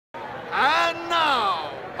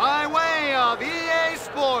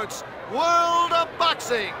World of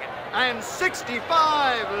Boxing and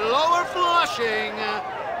 65 lower flushing.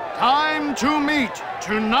 Time to meet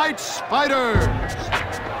tonight's fighters.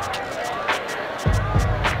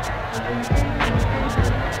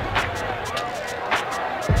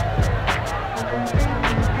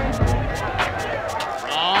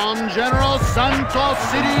 From General Santos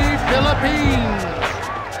City, Philippines,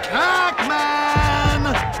 Pac-Man,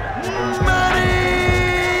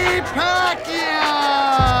 Manny Pacquiao.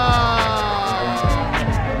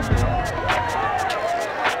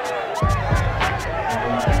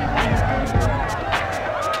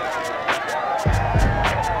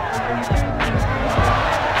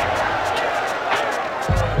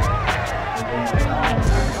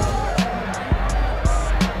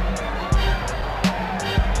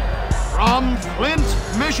 From Flint,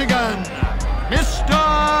 Michigan,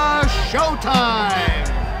 Mr. Showtime.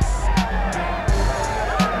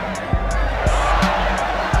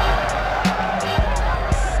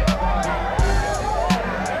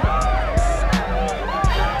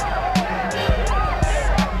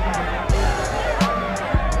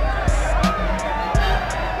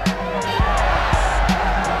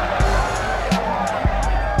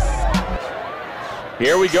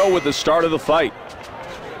 Here we go with the start of the fight.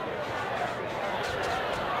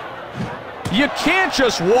 You can't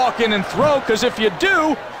just walk in and throw, because if you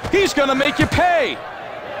do, he's going to make you pay.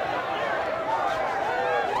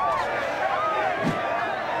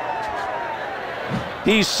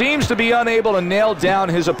 He seems to be unable to nail down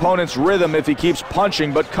his opponent's rhythm if he keeps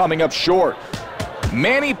punching but coming up short.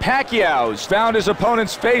 Manny Pacquiao's found his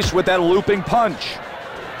opponent's face with that looping punch.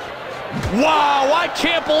 Wow, I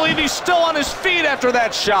can't believe he's still on his feet after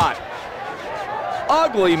that shot.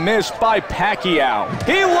 Ugly miss by Pacquiao.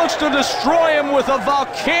 He looks to destroy him with a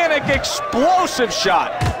volcanic explosive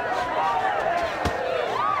shot.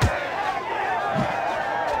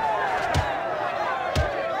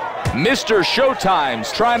 Mr.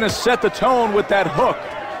 Showtime's trying to set the tone with that hook.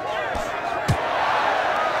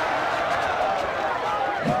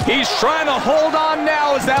 He's trying to hold on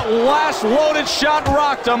now as that last loaded shot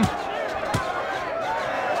rocked him.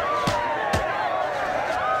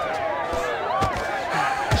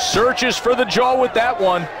 Searches for the jaw with that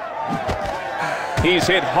one. He's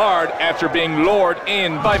hit hard after being lured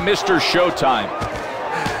in by Mr. Showtime.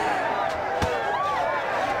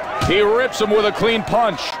 He rips him with a clean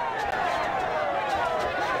punch.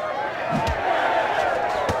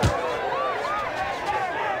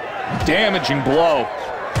 Damaging blow.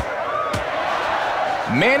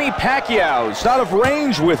 Manny Pacquiao's out of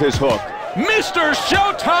range with his hook. Mr.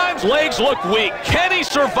 Showtime's legs look weak. Can he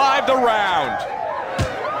survive the round?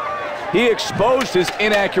 He exposed his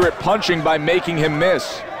inaccurate punching by making him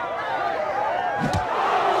miss.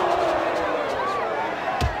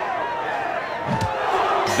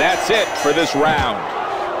 That's it for this round.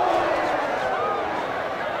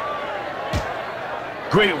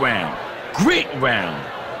 Great round. Great round.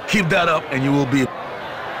 Keep that up and you will be...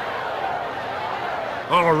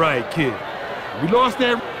 All right, kid. We lost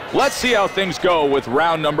that... Let's see how things go with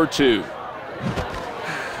round number 2.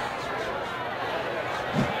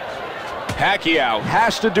 Pacquiao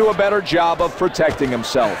has to do a better job of protecting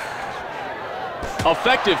himself.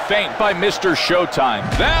 Effective feint by Mr. Showtime.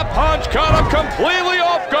 That punch caught him completely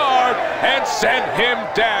off guard and sent him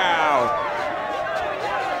down.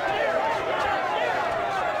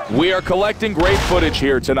 We are collecting great footage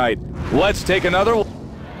here tonight. Let's take another. 1,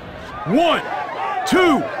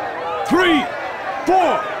 2, 3,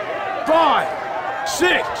 4, 5,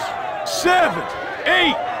 6, 7,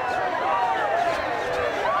 8.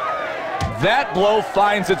 That blow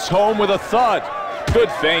finds its home with a thud. Good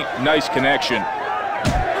feint, nice connection.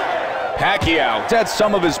 Pacquiao had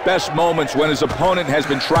some of his best moments when his opponent has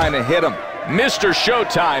been trying to hit him. Mr.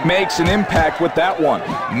 Showtime makes an impact with that one.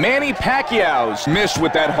 Manny Pacquiao's missed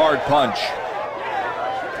with that hard punch.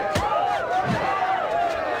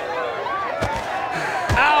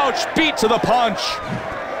 Ouch, beat to the punch.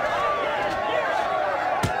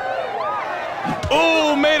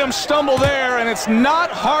 Ooh, made him stumble there, and it's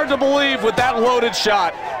not hard to believe with that loaded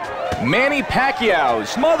shot. Manny Pacquiao's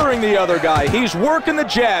smothering the other guy. He's working the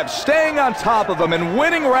jabs, staying on top of him, and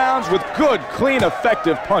winning rounds with good, clean,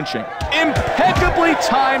 effective punching. Impeccably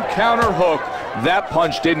timed counter hook. That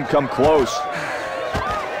punch didn't come close.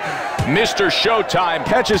 Mr. Showtime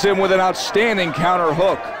catches him with an outstanding counter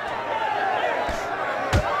hook.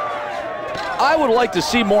 I would like to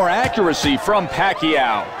see more accuracy from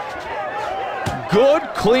Pacquiao. Good,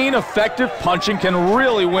 clean, effective punching can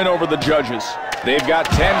really win over the judges. They've got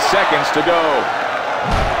 10 seconds to go.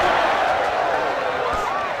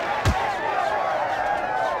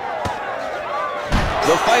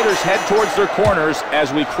 The fighters head towards their corners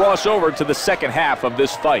as we cross over to the second half of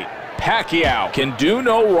this fight. Pacquiao can do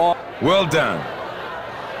no wrong. Well done.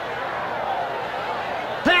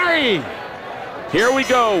 Hey! Here we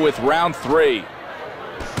go with round 3.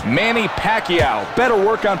 Manny Pacquiao better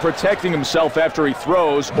work on protecting himself after he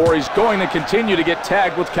throws, or he's going to continue to get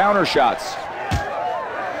tagged with counter shots.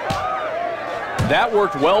 That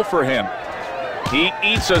worked well for him. He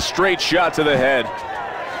eats a straight shot to the head.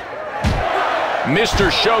 Mr.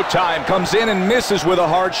 Showtime comes in and misses with a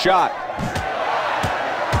hard shot.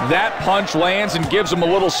 That punch lands and gives him a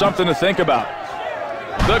little something to think about.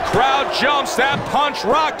 The crowd jumps. That punch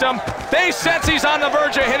rocked him. They sense he's on the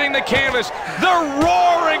verge of hitting the canvas. They're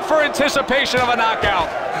roaring for anticipation of a knockout.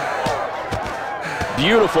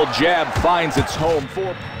 Beautiful jab finds its home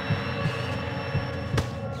for...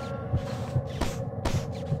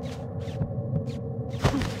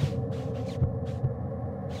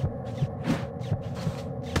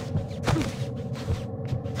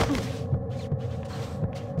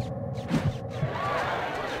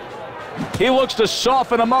 He looks to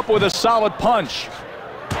soften him up with a solid punch.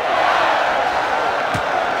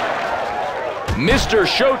 Mr.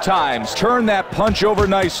 Showtime's turned that punch over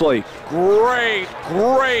nicely. Great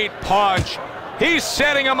punch. He's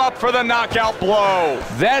setting him up for the knockout blow.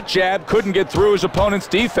 That jab couldn't get through his opponent's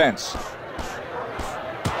defense.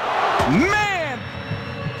 Man!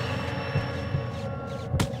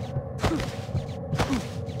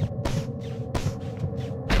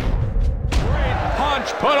 Great punch,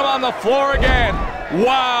 put him on the floor again.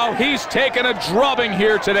 Wow, he's taken a drubbing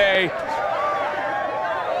here today.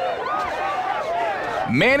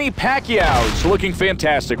 Manny Pacquiao's looking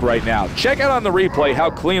fantastic right now. Check out on the replay how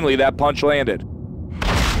cleanly that punch landed.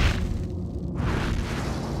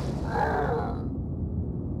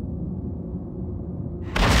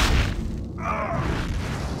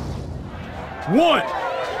 One,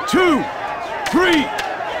 2, 3,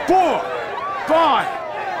 4,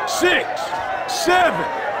 5, 6, 7,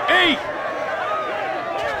 8.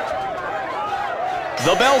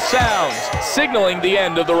 The bell sounds, signaling the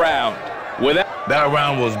end of the round. That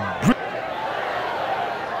round was...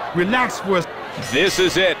 Relax for us. This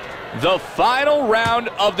is it, the final round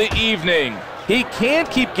of the evening. He can't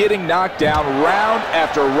keep getting knocked down round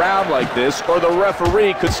after round like this, or the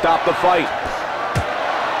referee could stop the fight.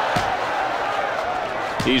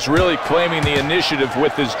 He's really claiming the initiative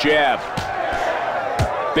with his jab.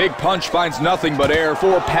 Big punch finds nothing but air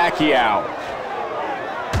for Pacquiao.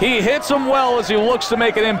 He hits him well as he looks to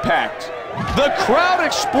make an impact. The crowd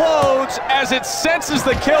explodes as it senses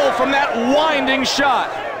the kill from that winding shot.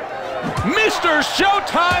 Mr.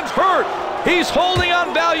 Showtime's hurt. He's holding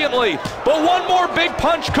on valiantly, but one more big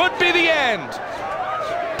punch could be the end.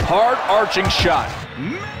 Hard arching shot.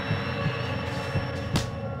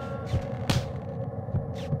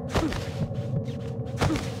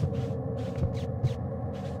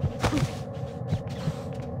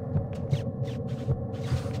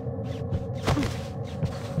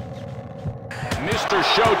 Mr.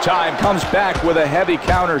 Showtime comes back with a heavy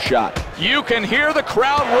counter shot. You can hear the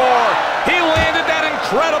crowd roar. He landed that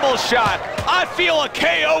incredible shot. I feel a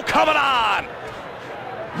KO coming on.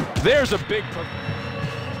 There's a big...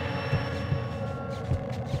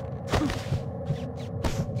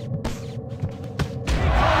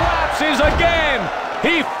 Collapses again.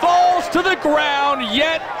 He falls to the ground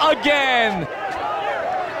yet again.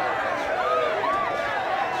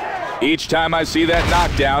 Each time I see that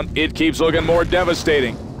knockdown, it keeps looking more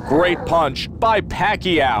devastating. Great punch by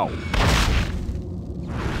Pacquiao.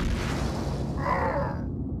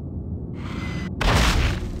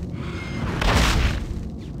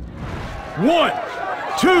 One,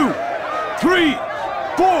 2, 3,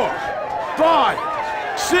 4,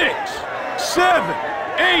 5, 6, 7,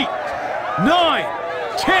 8, 9,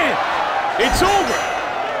 10. It's over.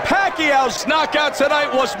 Pacquiao's knockout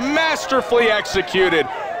tonight was masterfully executed.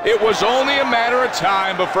 It was only a matter of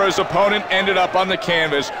time before his opponent ended up on the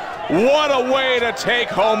canvas. What a way to take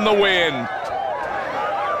home the win.